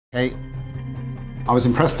Hey, I was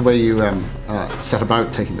impressed the way you set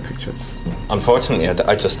about taking the pictures. Unfortunately,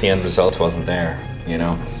 the end result wasn't there, you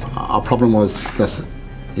know. Our problem was that,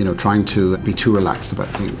 you know, trying to be too relaxed about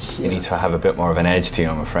things. You need to have a bit more of an edge to you,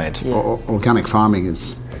 I'm afraid. Yeah. Organic farming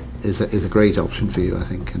is a great option for you, I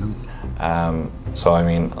think, you know. So, I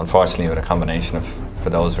mean, unfortunately, with a combination of, for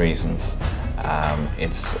those reasons,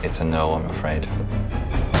 it's a no, I'm afraid.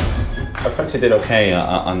 I felt you did okay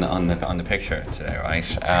on the picture today, right?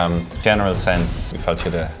 General sense, we felt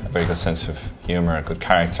you had a very good sense of humour, a good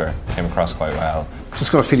character, came across quite well.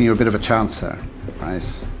 Just got a feeling you're a bit of a chance there, right?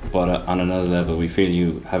 But on another level, we feel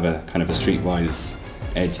you have a kind of a streetwise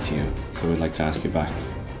edge to you, so we'd like to ask you back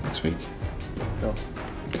next week. Cool.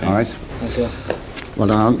 Okay. All right. Thanks, you. Well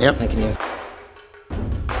done. Yep. Thank you.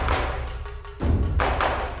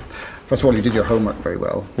 First of all, you did your homework very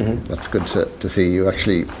well. Mm-hmm. That's good to see. You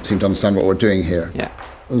actually seem to understand what we're doing here. Yeah.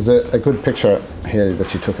 There's a good picture here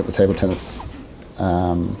that you took at the table tennis.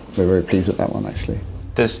 We're very pleased with that one, actually.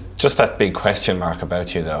 There's just that big question mark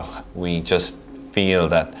about you, though. We just feel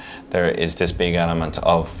that there is this big element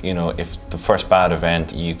of, you know, if the first bad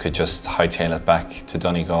event, you could just hightail it back to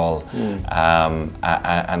Donegal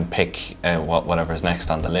and pick whatever's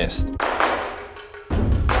next on the list.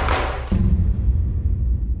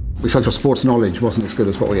 We felt your sports knowledge wasn't as good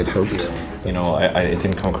as what we had hoped. You know, it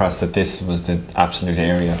didn't come across that this was the absolute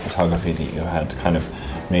area of photography that you had kind of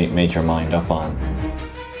made your mind up on.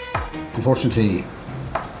 Unfortunately,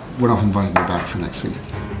 we're not inviting you back for next week.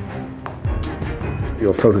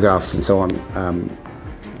 Your photographs and so on,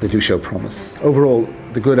 they do show promise. Overall,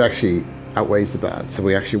 the good actually outweighs the bad, so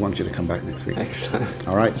we actually want you to come back next week. Excellent.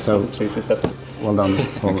 All right, so please accept it. Well done.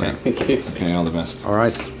 Okay. Thank you. Okay, all the best. All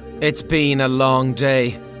right. It's been a long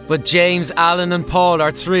day, but James, Alan and Paul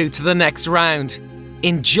are through to the next round.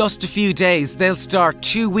 In just a few days, they'll start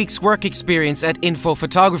 2 weeks' work experience at Inpho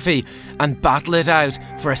Photography and battle it out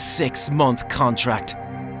for a 6-month contract.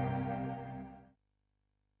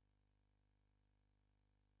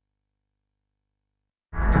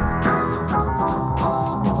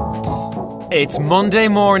 It's Monday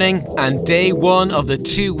morning and day 1 of the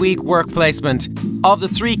 2-week work placement. Of the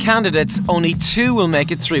 3 candidates, only 2 will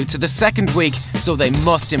make it through to the 2nd week, so they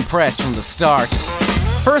must impress from the start.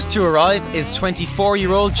 First to arrive is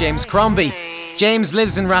 24-year-old James Crombie. James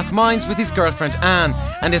lives in Rathmines with his girlfriend Anne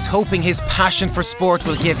and is hoping his passion for sport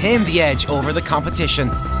will give him the edge over the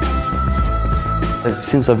competition.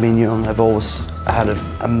 Since I've been young, I've always had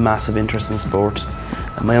a massive interest in sport.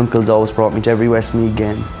 And my uncle's always brought me to every Westmeath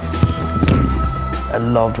game. I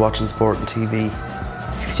loved watching sport on TV.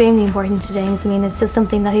 It's extremely important to James. I mean, it's just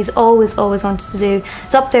something that he's always wanted to do.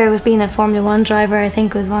 It's up there with being a Formula 1 driver. I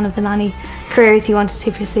think was one of the many careers he wanted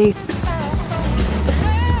to pursue.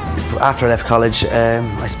 After I left college,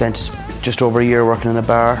 I spent just over a year working in a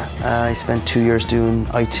bar. I spent 2 years doing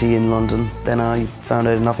IT in London. Then I found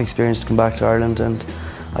out enough experience to come back to Ireland, and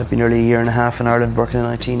I've been nearly a year and a half in Ireland working in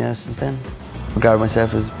IT now since then. I regard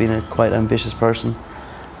myself as being a quite ambitious person.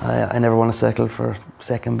 I never want to settle for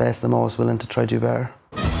second best. I'm always willing to try to do better.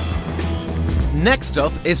 Next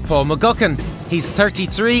up is Paul McGuckin. He's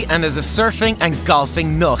 33 and is a surfing and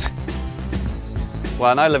golfing nut. Well,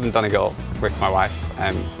 and I live in Donegal with my wife,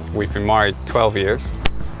 and we've been married 12 years.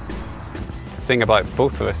 The thing about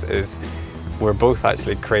both of us is we're both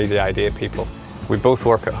actually crazy idea people. We both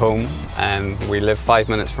work at home and we live 5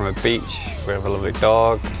 minutes from a beach. We have a lovely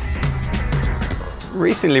dog.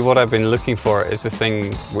 Recently, what I've been looking for is the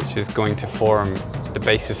thing which is going to form the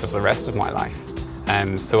basis of the rest of my life.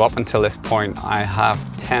 And so up until this point, I have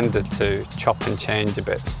tended to chop and change a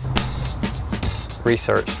bit.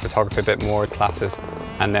 Research photography a bit more, classes,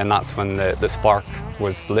 and then that's when the spark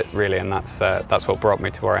was lit, really, and that's what brought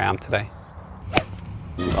me to where I am today.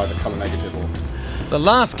 Either colour negative or... The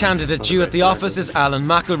last candidate due at the office is Alan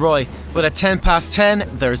McElroy, but at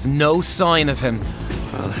 10:10, there's no sign of him.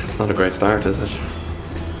 Well, it's not a great start, is it?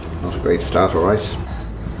 Not a great start, all right.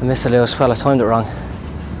 I missed the Lewis. Well, I timed it wrong.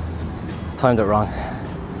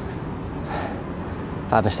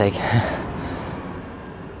 Bad mistake.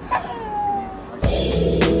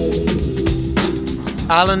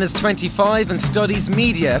 Alan is 25 and studies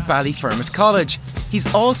media at Ballyfermot College. He's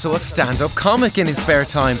also a stand-up comic in his spare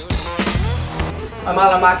time. I'm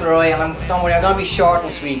Alan McElroy, and don't worry, I'm going to be short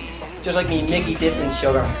and sweet, just like me Mickey dipped in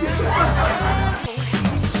sugar.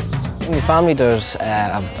 In my family, there's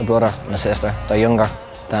a brother and a sister. They're younger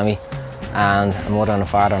than me, and a mother and a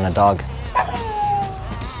father and a dog.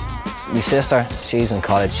 My sister, she's in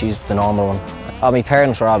college. She's the normal one. My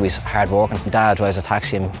parents were always hard working. My dad drives a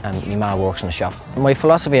taxi and my mum works in a shop. My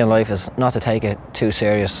philosophy in life is not to take it too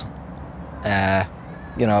serious.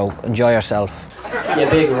 You know, enjoy yourself. You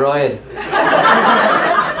big riot.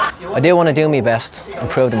 I do want to do my best and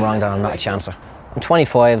prove them wrong that I'm not a chancer. I'm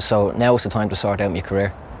 25, so now is the time to sort out my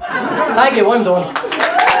career. Thank you, I'm done.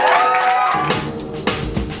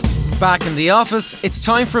 Back in the office, it's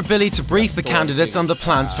time for Billy to brief the candidates on the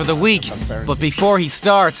plans for the week. But before he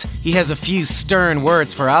starts, he has a few stern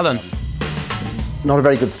words for Alan. Not a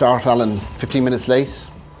very good start, Alan. 15 minutes late.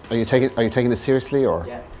 Are you taking this seriously, or?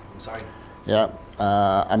 Yeah, I'm sorry. Yeah.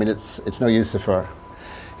 I mean, it's no use if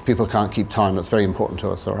people can't keep time. That's very important to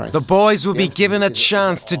us, all right? The boys will be given a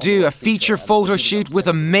chance to do a feature photo shoot with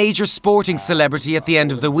a major sporting celebrity at the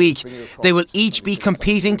end of the week. They will each be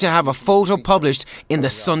competing to have a photo published in the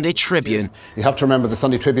Sunday Tribune. You have to remember the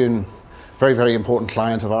Sunday Tribune, very, very important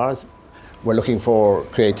client of ours. We're looking for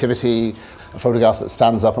creativity, a photograph that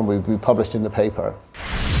stands up and will be published in the paper.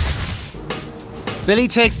 Billy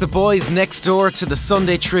takes the boys next door to the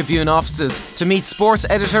Sunday Tribune offices to meet sports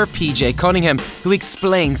editor PJ Cunningham, who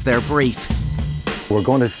explains their brief. We're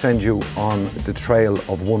going to send you on the trail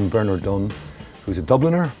of one Bernard Dunn, who's a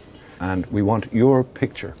Dubliner, and we want your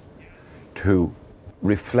picture to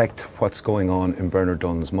reflect what's going on in Bernard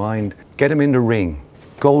Dunn's mind. Get him in the ring.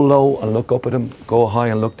 Go low and look up at him, go high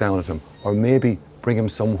and look down at him, or maybe bring him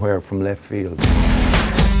somewhere from left field.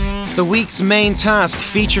 The week's main task,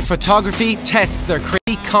 feature photography, tests their creativity,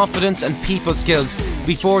 confidence and people skills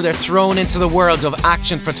before they're thrown into the world of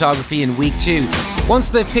action photography in week 2. Once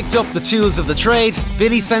they've picked up the tools of the trade,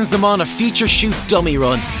 Billy sends them on a feature shoot dummy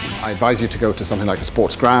run. I advise you to go to something like a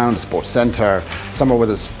sports ground, a sports centre, somewhere where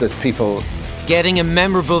there's people. Getting a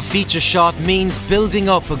memorable feature shot means building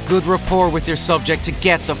up a good rapport with your subject to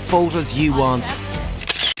get the photos you want.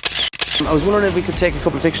 I was wondering if we could take a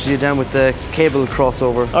couple of pictures of you down with the cable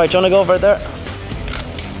crossover. All right, do you want to go over there?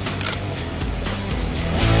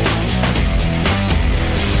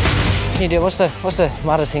 Can you do? What's the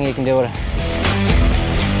maddest thing you can do with it?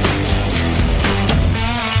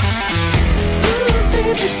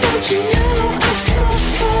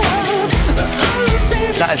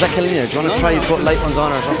 Is that killing you? Do you want to try and put light ones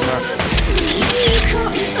on or something?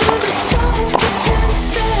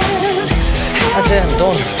 That's it, I'm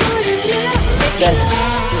done.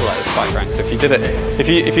 It's background. So if you did it, if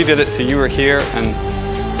you did it, so you were here and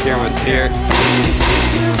Kieran was here.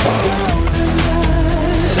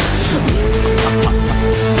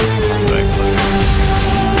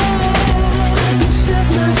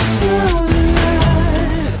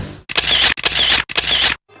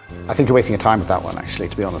 I think you're wasting your time with that one, actually,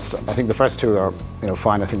 to be honest. I think the first two are,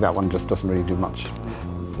 fine. I think that one just doesn't really do much.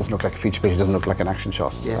 It doesn't look like a feature picture, doesn't look like an action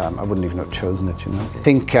shot. Yeah. I wouldn't even have chosen it, I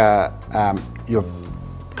think you're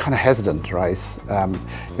kind of hesitant, right?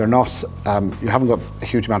 You're not, you haven't got a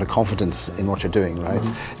huge amount of confidence in what you're doing, right?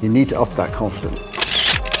 You need to up that confidence.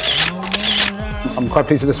 I'm quite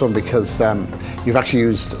pleased with this one because you've actually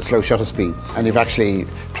used slow shutter speed and you've actually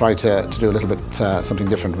tried to do a little bit something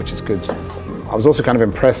different, which is good. I was also kind of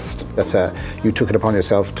impressed that you took it upon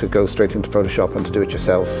yourself to go straight into Photoshop and to do it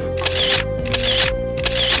yourself.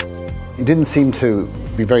 You didn't seem to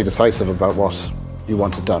be very decisive about what you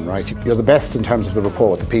wanted done, right? You're the best in terms of the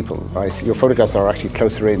rapport with the people, right? Your photographs are actually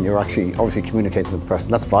closer in, you're actually obviously communicating with the person.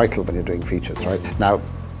 That's vital when you're doing features, right? Now,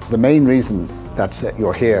 the main reason that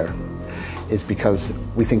you're here is because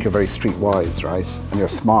we think you're very streetwise, right? And you're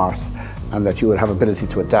smart, and that you would have ability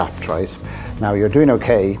to adapt, right? Now, you're doing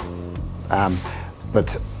okay,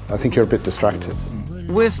 but I think you're a bit distracted.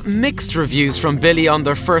 With mixed reviews from Billy on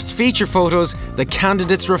their first feature photos, the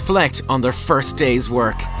candidates reflect on their first day's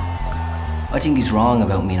work. I think he's wrong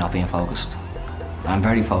about me not being focused. I'm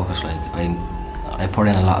very focused, like I put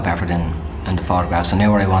in a lot of effort in the photographs. I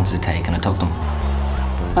knew where I wanted to take and I took them.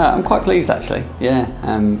 I'm quite pleased actually, yeah.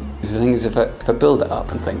 The thing is if I build it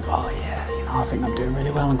up and think, oh yeah, I think I'm doing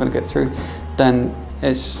really well, I'm going to get through, then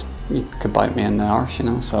you could bite me in the arse,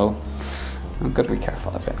 so I've got to be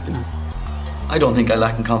careful of it, I don't think I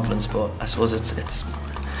lack in confidence, but I suppose it's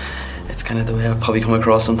kind of the way I probably come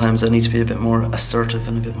across sometimes. I need to be a bit more assertive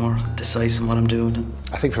and a bit more decisive in what I'm doing.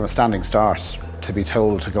 I think from a standing start, to be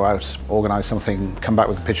told to go out, organise something, come back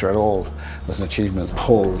with a picture at all was an achievement.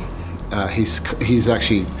 Paul, he's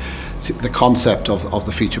actually, the concept of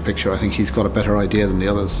the feature picture, I think he's got a better idea than the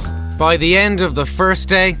others. By the end of the first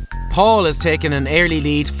day, Paul has taken an early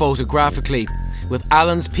lead photographically, with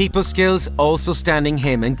Alan's people skills also standing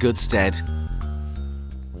him in good stead.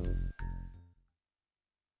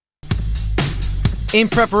 In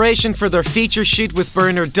preparation for their feature shoot with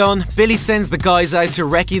Bernard Dunn, Billy sends the guys out to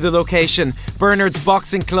recce the location, Bernard's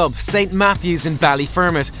boxing club, St Matthew's in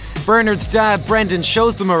Ballyfermot. Bernard's dad, Brendan,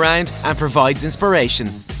 shows them around and provides inspiration.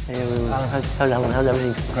 How's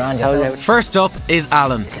everything? Grand, yourself? First up is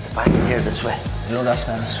Alan. Get the back in here this way. love that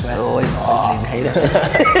smell of sweat. Oh, I hate it.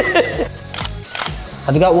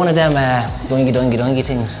 Have you got one of them doingy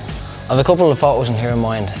things? I have a couple of photos in here in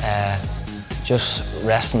mind. Just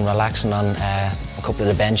resting, relaxing on a couple of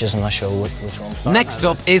the benches. I'm not sure which one. Next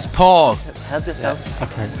up is Paul. Help yourself.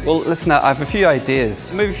 Okay. Well, listen, I have a few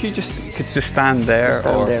ideas. Maybe if you could just stand there.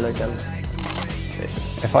 Stand there like that.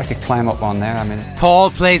 If I could climb up on there, I mean.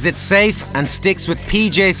 Paul plays it safe and sticks with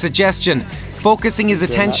PJ's suggestion, focusing his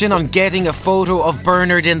attention on getting a photo of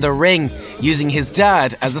Bernard in the ring, using his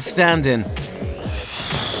dad as a stand-in.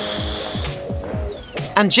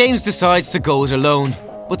 And James decides to go it alone,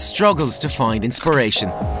 but struggles to find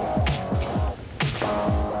inspiration.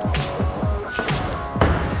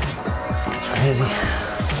 It's crazy.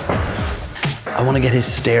 I want to get his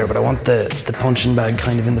stare, but I want the punching bag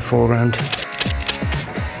kind of in the foreground.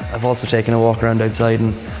 I've also taken a walk around outside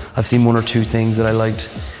and I've seen one or two things that I liked,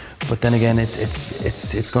 but then again,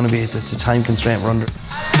 it's going to be a time constraint we're under.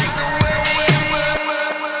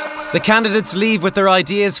 The candidates leave with their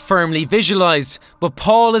ideas firmly visualised, but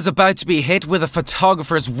Paul is about to be hit with a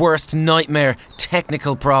photographer's worst nightmare: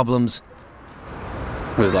 technical problems.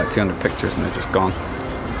 It was like 200 pictures and they're just gone.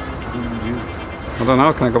 I don't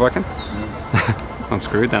know, can I go back in? I'm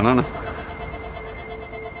screwed then, aren't I?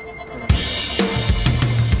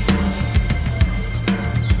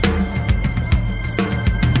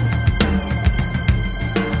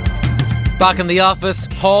 Back in the office,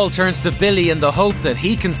 Paul turns to Billy in the hope that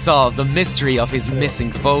he can solve the mystery of his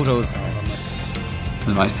missing photos.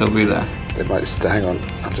 They might still be there. They might still, hang on,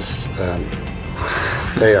 I'm just, there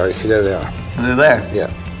you are, you see, there they are. Are they there? Yeah.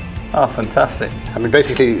 Oh, fantastic. I mean,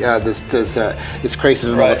 basically, it's created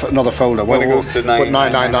another folder. When it goes to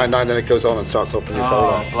 9999, then it goes on and starts up a new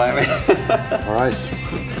folder. Oh, blimey. All right,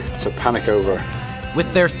 so panic over.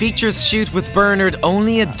 With their features shoot with Bernard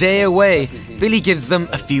only a day away, Billy gives them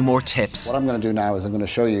a few more tips. What I'm going to do now is I'm going to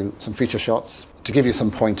show you some feature shots to give you some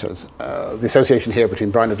pointers. The association here between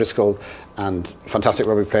Brian O'Driscoll and fantastic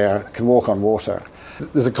rugby player can walk on water.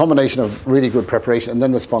 There's a combination of really good preparation and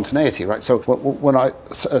then the spontaneity, right? So when I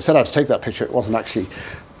set out to take that picture,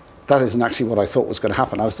 that isn't actually what I thought was going to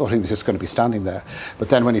happen. I thought he was just going to be standing there. But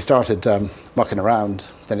then when he started mucking around,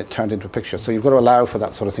 then it turned into a picture. So you've got to allow for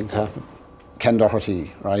that sort of thing to happen. Ken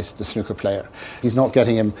Doherty, right, the snooker player. He's not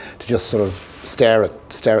getting him to just sort of stare at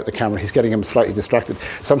the camera. He's getting him slightly distracted.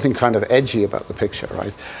 Something kind of edgy about the picture,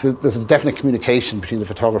 right? There's a definite communication between the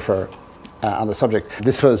photographer and the subject.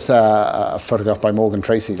 This was a photograph by Morgan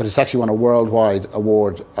Tracy, but it's actually won a worldwide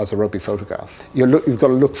award as a rugby photograph. You've got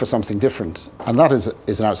to look for something different, and that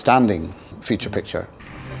is an outstanding feature picture.